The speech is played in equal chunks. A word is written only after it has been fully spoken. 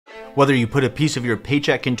Whether you put a piece of your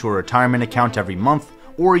paycheck into a retirement account every month,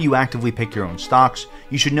 or you actively pick your own stocks,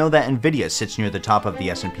 you should know that Nvidia sits near the top of the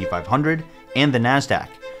S&P 500 and the Nasdaq,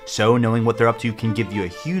 so knowing what they're up to can give you a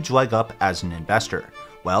huge leg up as an investor.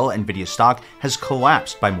 Well, Nvidia stock has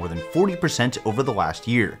collapsed by more than 40% over the last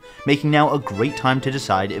year, making now a great time to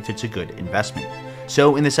decide if it's a good investment.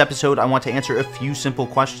 So in this episode, I want to answer a few simple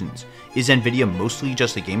questions. Is Nvidia mostly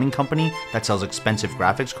just a gaming company that sells expensive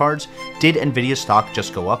graphics cards? Did Nvidia stock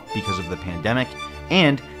just go up because of the pandemic?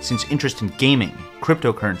 And since interest in gaming,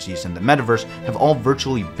 cryptocurrencies, and the metaverse have all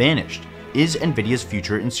virtually vanished, is Nvidia's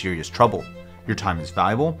future in serious trouble? Your time is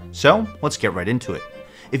valuable, so let's get right into it.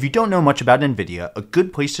 If you don't know much about Nvidia, a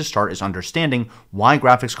good place to start is understanding why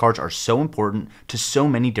graphics cards are so important to so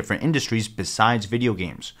many different industries besides video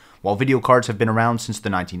games. While video cards have been around since the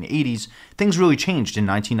 1980s, things really changed in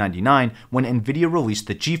 1999 when Nvidia released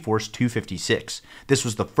the GeForce 256. This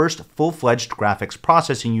was the first full-fledged graphics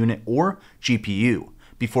processing unit, or GPU.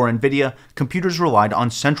 Before Nvidia, computers relied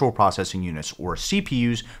on central processing units, or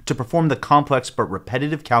CPUs, to perform the complex but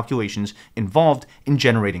repetitive calculations involved in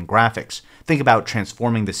generating graphics. Think about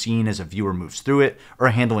transforming the scene as a viewer moves through it, or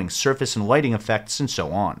handling surface and lighting effects, and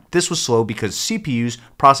so on. This was slow because CPUs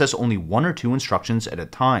process only one or two instructions at a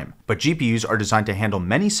time, but GPUs are designed to handle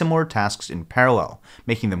many similar tasks in parallel,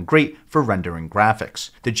 making them great for rendering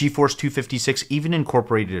graphics. The GeForce 256 even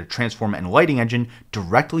incorporated a transform and lighting engine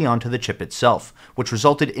directly onto the chip itself, which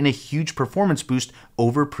resulted in a huge performance boost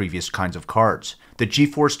over previous kinds of cards. The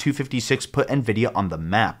GeForce 256 put Nvidia on the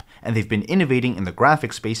map, and they've been innovating in the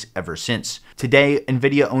graphics space ever since. Today,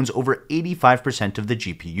 Nvidia owns over 85% of the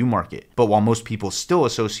GPU market, but while most people still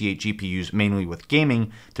associate GPUs mainly with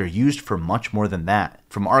gaming, they're used for much more than that.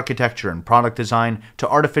 From architecture and product design to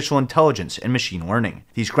artificial intelligence and machine learning,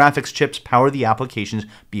 these graphics chips power the applications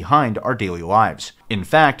behind our daily lives. In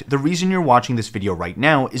fact, the reason you're watching this video right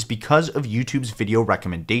now is because of YouTube's video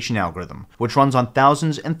recommendation algorithm, which runs on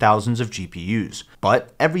thousands and thousands of GPUs.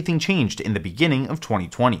 But everything changed in the beginning of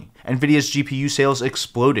 2020. Nvidia's GPU sales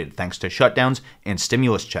exploded thanks to shutdowns and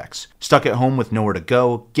stimulus checks. Stuck at home with nowhere to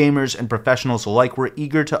go, gamers and professionals alike were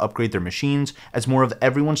eager to upgrade their machines as more of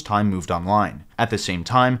everyone's time moved online. At the same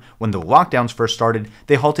time, when the lockdowns first started,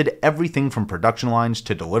 they halted everything from production lines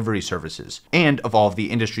to delivery services. And of all of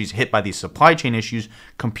the industries hit by these supply chain issues,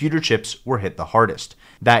 computer chips were hit the hardest.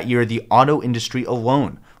 That year, the auto industry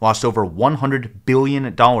alone lost over $100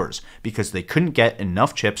 billion because they couldn't get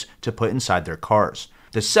enough chips to put inside their cars.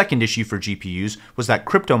 The second issue for GPUs was that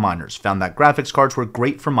crypto miners found that graphics cards were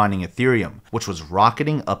great for mining Ethereum, which was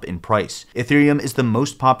rocketing up in price. Ethereum is the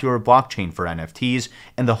most popular blockchain for NFTs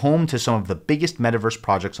and the home to some of the biggest metaverse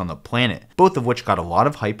projects on the planet, both of which got a lot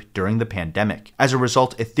of hype during the pandemic. As a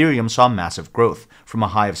result, Ethereum saw massive growth, from a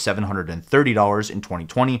high of $730 in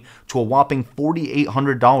 2020 to a whopping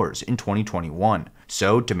 $4,800 in 2021.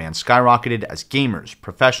 So demand skyrocketed as gamers,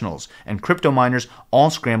 professionals, and crypto miners all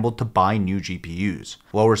scrambled to buy new GPUs.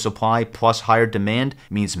 Lower supply plus higher demand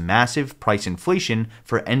means massive price inflation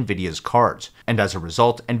for Nvidia's cards, and as a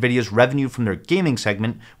result, Nvidia's revenue from their gaming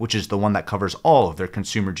segment, which is the one that covers all of their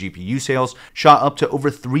consumer GPU sales, shot up to over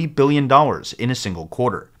 $3 billion in a single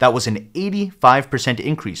quarter. That was an 85%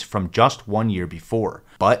 increase from just 1 year before.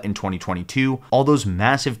 But in 2022, all those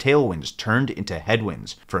massive tailwinds turned into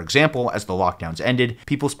headwinds. For example, as the lockdowns ended,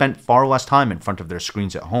 people spent far less time in front of their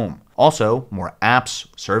screens at home. Also, more apps,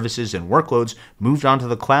 services, and workloads moved onto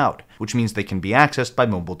the cloud, which means they can be accessed by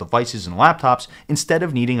mobile devices and laptops instead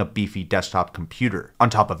of needing a beefy desktop computer.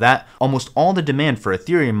 On top of that, almost all the demand for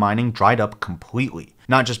Ethereum mining dried up completely.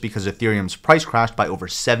 Not just because Ethereum's price crashed by over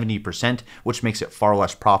 70%, which makes it far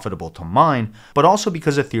less profitable to mine, but also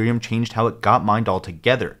because Ethereum changed how it got mined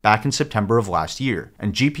altogether back in September of last year,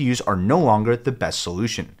 and GPUs are no longer the best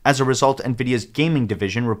solution. As a result, Nvidia's gaming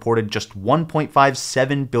division reported just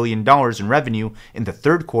 $1.57 billion in revenue in the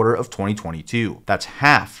third quarter of 2022. That's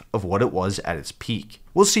half of what it was at its peak.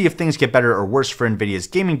 We'll see if things get better or worse for Nvidia's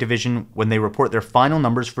gaming division when they report their final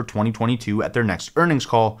numbers for 2022 at their next earnings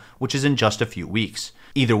call, which is in just a few weeks.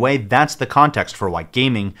 Either way, that's the context for why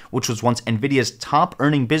gaming, which was once Nvidia's top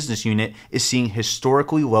earning business unit, is seeing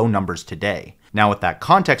historically low numbers today. Now with that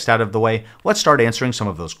context out of the way, let's start answering some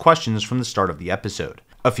of those questions from the start of the episode.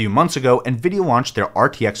 A few months ago, Nvidia launched their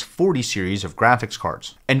RTX 40 series of graphics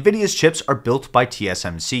cards. Nvidia's chips are built by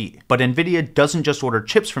TSMC, but Nvidia doesn't just order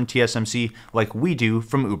chips from TSMC like we do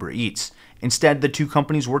from Uber Eats. Instead, the two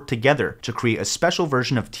companies work together to create a special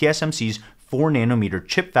version of TSMC's 4nm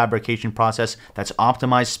chip fabrication process that's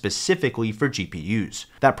optimized specifically for GPUs.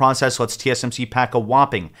 That process lets TSMC pack a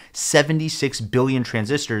whopping 76 billion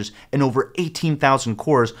transistors and over 18,000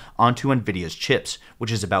 cores onto Nvidia's chips,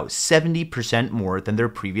 which is about 70% more than their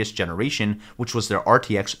previous generation, which was their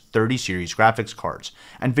RTX 30 series graphics cards.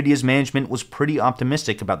 Nvidia's management was pretty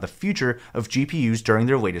optimistic about the future of GPUs during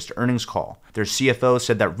their latest earnings call. Their CFO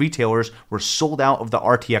said that retailers were sold out of the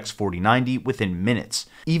RTX 4090 within minutes,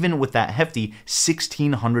 even with that hefty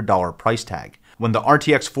 $1,600 price tag. When the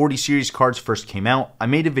RTX 40 series cards first came out, I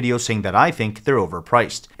made a video saying that I think they're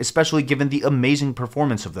overpriced, especially given the amazing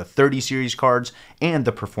performance of the 30 series cards and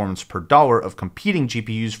the performance per dollar of competing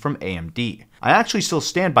GPUs from AMD. I actually still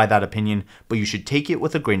stand by that opinion, but you should take it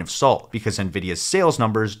with a grain of salt, because Nvidia's sales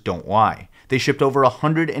numbers don't lie. They shipped over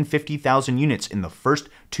 150,000 units in the first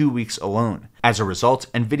 2 weeks alone. As a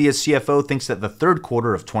result, Nvidia's CFO thinks that the third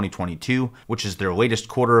quarter of 2022, which is their latest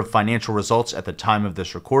quarter of financial results at the time of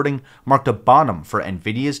this recording, marked a bottom for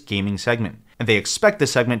Nvidia's gaming segment, and they expect the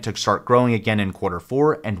segment to start growing again in quarter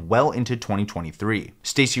 4 and well into 2023.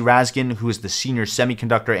 Stacy Raskin, who is the senior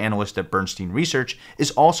semiconductor analyst at Bernstein Research,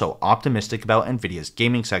 is also optimistic about Nvidia's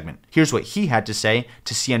gaming segment. Here's what he had to say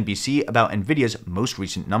to CNBC about Nvidia's most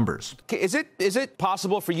recent numbers. Is it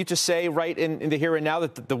possible for you to say right in the here and now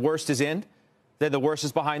that the worst is in? That the worst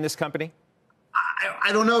is behind this company?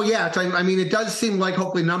 I don't know yet. I mean, it does seem like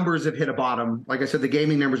hopefully numbers have hit a bottom. Like I said, the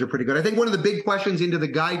gaming numbers are pretty good. I think one of the big questions into the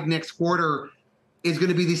guide next quarter is going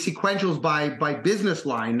to be the sequentials by business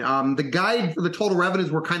line. The guide for the total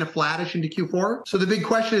revenues were kind of flattish into Q4. So the big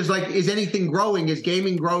question is, like, is anything growing? Is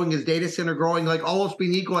gaming growing? Is data center growing? Like, almost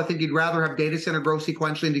being equal, I think you'd rather have data center grow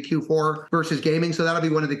sequentially into Q4 versus gaming. So that'll be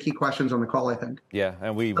one of the key questions on the call, I think. Yeah,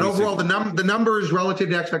 and but overall, the numbers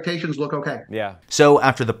relative to expectations look okay. Yeah. So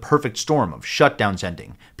after the perfect storm of shutdowns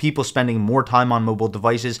ending, people spending more time on mobile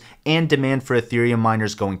devices, and demand for Ethereum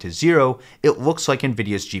miners going to zero, it looks like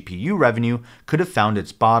Nvidia's GPU revenue could have found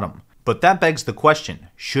its bottom. But that begs the question,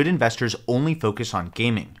 should investors only focus on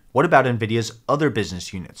gaming? What about Nvidia's other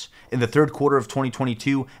business units? In the third quarter of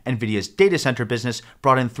 2022, Nvidia's data center business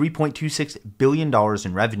brought in $3.26 billion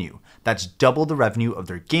in revenue. That's double the revenue of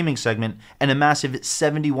their gaming segment and a massive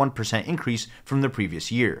 71% increase from the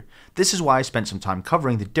previous year. This is why I spent some time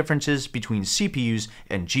covering the differences between CPUs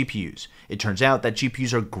and GPUs. It turns out that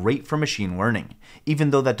GPUs are great for machine learning. Even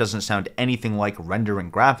though that doesn't sound anything like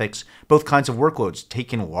rendering graphics, both kinds of workloads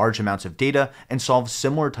take in large amounts of data and solve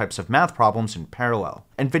similar types of math problems in parallel.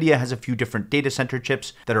 Nvidia has a few different data center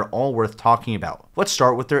chips that are all worth talking about. Let's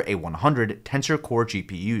start with their A100 Tensor Core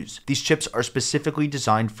GPUs. These chips are specifically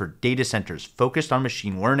designed for data centers focused on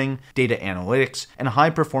machine learning, data analytics, and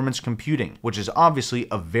high-performance computing, which is obviously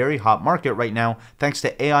a very hot market right now thanks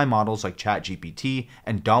to AI models like ChatGPT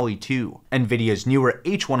and DALL-E 2. Nvidia's newer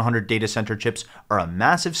H100 data center chips are a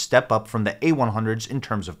massive step up from the A100s in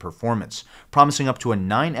terms of performance, promising up to a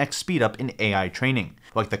 9x speedup in AI training,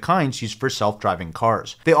 like the kinds used for self-driving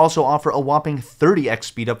cars. They also offer a whopping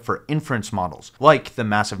 30x speedup for inference models, like the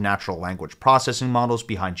massive natural language processing models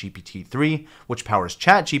behind GPT-3, which powers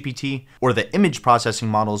ChatGPT, or the image processing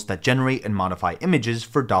models that generate and modify images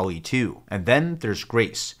for DALL-E 2. And then there's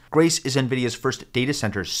Grace. Grace is Nvidia's first data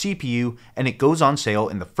center CPU, and it goes on sale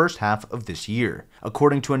in the first half of this year.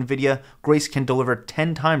 According to Nvidia, Grace can deliver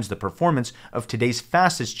 10 times the performance of today's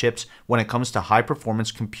fastest chips when it comes to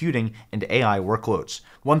high-performance computing and AI workloads.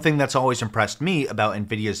 One thing that's always impressed me about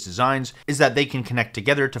Nvidia's designs is that they can connect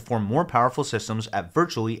together to form more powerful systems at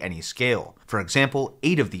virtually any scale. For example,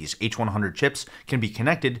 8 of these H100 chips can be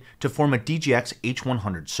connected to form a DGX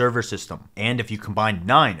H100 server system. And if you combine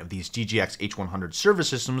 9 of these DGX H100 server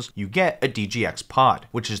systems, you get a DGX pod,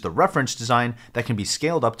 which is the reference design that can be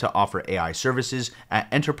scaled up to offer AI services at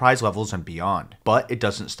enterprise levels and beyond. But it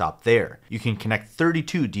doesn't stop there. You can connect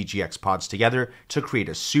 32 DGX pods together to create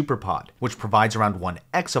a superpod, which provides around 1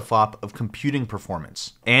 exaflop of computing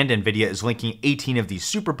performance. And Nvidia is linking 18 of these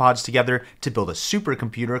superpods together to build a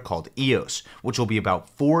supercomputer called EOS, which will be about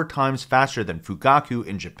 4 times faster than Fugaku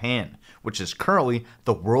in Japan, which is currently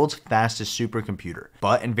the world's fastest supercomputer.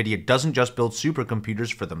 But Nvidia doesn't just build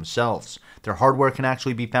supercomputers for themselves. Their hardware can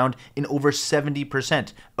actually be found in over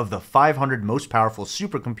 70% of the 500 most powerful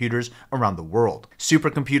supercomputers around the world.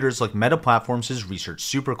 Supercomputers like Meta Platforms' Research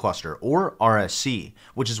Supercluster, or RSC,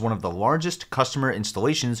 which is one of the largest customer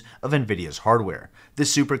installations of Nvidia's hardware.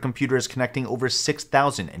 This supercomputer is connecting over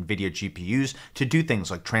 6,000 Nvidia GPUs to do things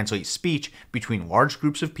like translate speech between large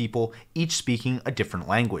groups of people, each speaking a different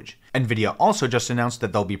language. Nvidia also just announced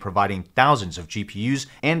that they'll be providing thousands of GPUs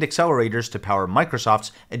and accelerators to power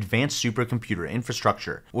Microsoft's advanced supercomputer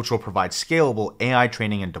infrastructure, which will provide scalable AI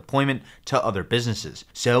training and deployment to other businesses.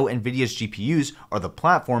 So Nvidia's GPUs are the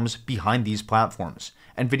platforms behind these platforms.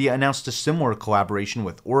 Nvidia announced a similar collaboration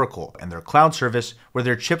with Oracle and their cloud service, where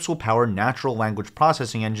their chips will power natural language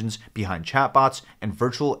processing engines behind chatbots and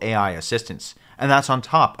virtual AI assistants. And that's on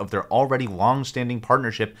top of their already long-standing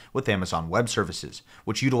partnership with Amazon Web Services,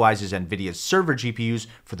 which utilizes Nvidia's server GPUs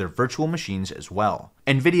for their virtual machines as well.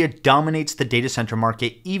 Nvidia dominates the data center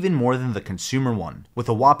market even more than the consumer one, with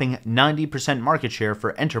a whopping 90% market share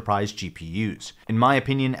for enterprise GPUs. In my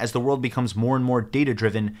opinion, as the world becomes more and more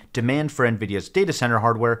data-driven, demand for Nvidia's data center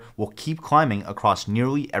hardware will keep climbing across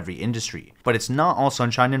nearly every industry. But it's not all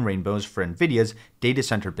sunshine and rainbows for Nvidia's data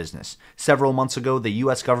center business. Several months ago, the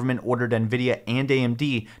US government ordered Nvidia and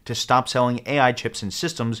AMD to stop selling AI chips and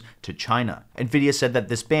systems to China. Nvidia said that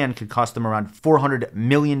this ban could cost them around $400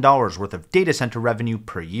 million worth of data center revenue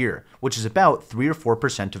per year, which is about 3 or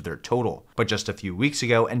 4% of their total. But just a few weeks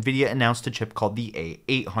ago, Nvidia announced a chip called the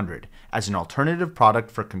A800 as an alternative product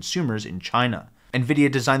for consumers in China.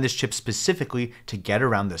 Nvidia designed this chip specifically to get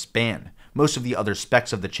around this ban. Most of the other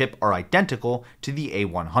specs of the chip are identical to the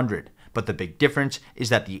A100, but the big difference is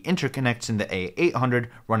that the interconnects in the A800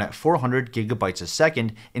 run at 400 gigabytes a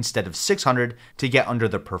second instead of 600 to get under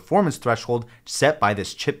the performance threshold set by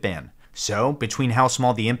this chip ban. So, between how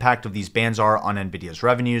small the impact of these bans are on Nvidia's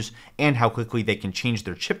revenues and how quickly they can change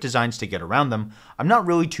their chip designs to get around them, I'm not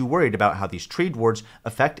really too worried about how these trade wars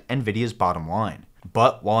affect Nvidia's bottom line.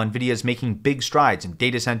 But while Nvidia is making big strides in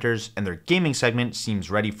data centers and their gaming segment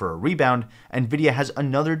seems ready for a rebound, Nvidia has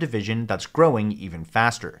another division that's growing even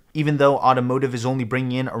faster. Even though automotive is only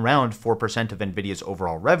bringing in around 4% of Nvidia's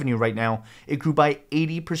overall revenue right now, it grew by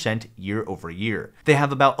 80% year over year. They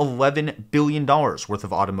have about $11 billion worth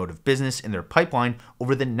of automotive business in their pipeline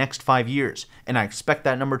over the next 5 years, and I expect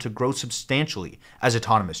that number to grow substantially as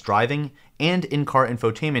autonomous driving and in-car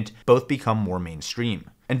infotainment both become more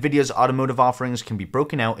mainstream. Nvidia's automotive offerings can be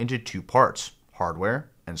broken out into two parts, hardware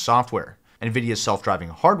and software. Nvidia's self-driving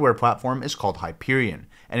hardware platform is called Hyperion,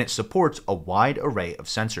 and it supports a wide array of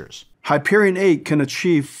sensors. Hyperion 8 can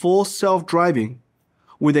achieve full self-driving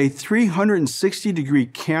with a 360-degree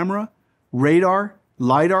camera, radar,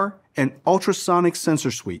 LiDAR, and ultrasonic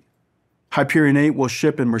sensor suite. Hyperion 8 will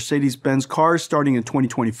ship in Mercedes-Benz cars starting in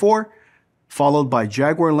 2024, followed by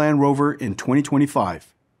Jaguar Land Rover in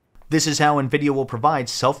 2025. This is how Nvidia will provide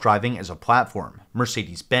self-driving as a platform.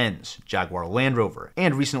 Mercedes-Benz, Jaguar Land Rover,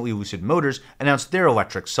 and recently Lucid Motors announced their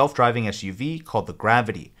electric self-driving SUV called the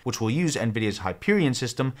Gravity, which will use Nvidia's Hyperion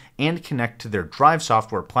system and connect to their Drive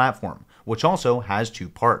software platform, which also has two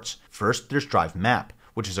parts. First, there's Drive Map,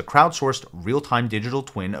 which is a crowdsourced real-time digital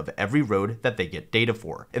twin of every road that they get data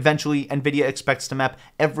for. Eventually, Nvidia expects to map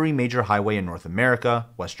every major highway in North America,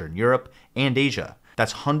 Western Europe, and Asia.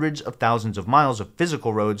 That's hundreds of thousands of miles of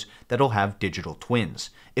physical roads that'll have digital twins.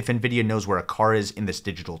 If Nvidia knows where a car is in this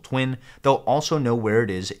digital twin, they'll also know where it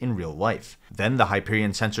is in real life. Then the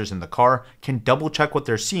Hyperion sensors in the car can double check what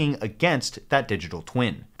they're seeing against that digital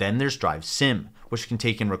twin. Then there's Drive Sim, which can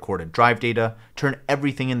take in recorded drive data, turn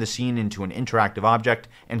everything in the scene into an interactive object,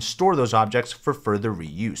 and store those objects for further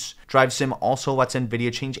reuse. Drive Sim also lets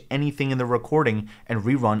Nvidia change anything in the recording and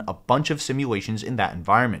rerun a bunch of simulations in that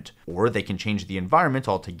environment. Or they can change the environment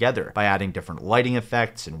altogether by adding different lighting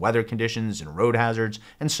effects and weather conditions and road hazards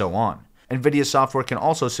and so on. Nvidia's software can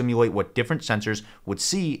also simulate what different sensors would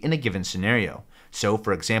see in a given scenario. So,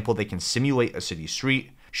 for example, they can simulate a city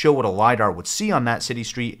street, show what a LiDAR would see on that city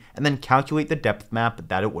street, and then calculate the depth map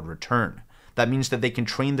that it would return. That means that they can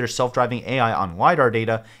train their self-driving AI on LiDAR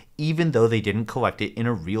data even though they didn't collect it in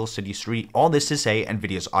a real city street. All this to say,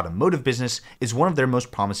 Nvidia's automotive business is one of their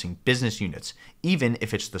most promising business units, even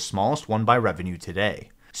if it's the smallest one by revenue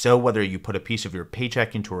today. So whether you put a piece of your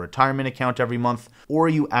paycheck into a retirement account every month, or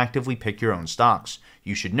you actively pick your own stocks,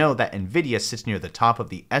 you should know that Nvidia sits near the top of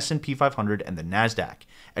the S&P 500 and the NASDAQ,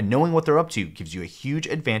 and knowing what they're up to gives you a huge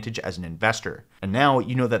advantage as an investor. And now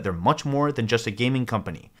you know that they're much more than just a gaming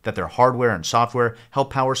company, that their hardware and software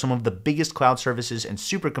help power some of the biggest cloud services and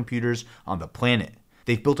supercomputers on the planet.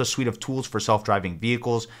 They've built a suite of tools for self-driving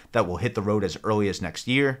vehicles that will hit the road as early as next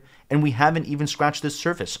year, and we haven't even scratched the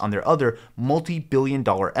surface on their other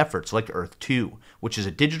multi-billion-dollar efforts like Earth 2, which is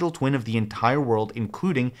a digital twin of the entire world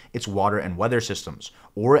including its water and weather systems,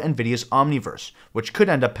 or Nvidia's Omniverse, which could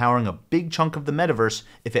end up powering a big chunk of the metaverse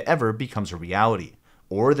if it ever becomes a reality,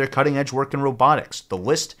 or their cutting-edge work in robotics. The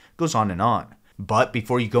list goes on and on. But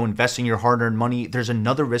before you go investing your hard-earned money, there's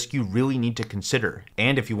another risk you really need to consider.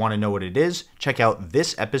 And if you want to know what it is, check out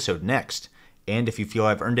this episode next. And if you feel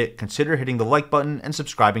I've earned it, consider hitting the like button and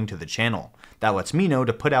subscribing to the channel. That lets me know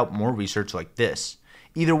to put out more research like this.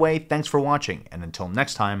 Either way, thanks for watching, and until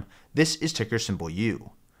next time, this is ticker symbol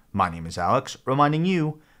U. My name is Alex, reminding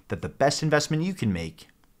you that the best investment you can make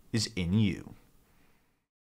is in you.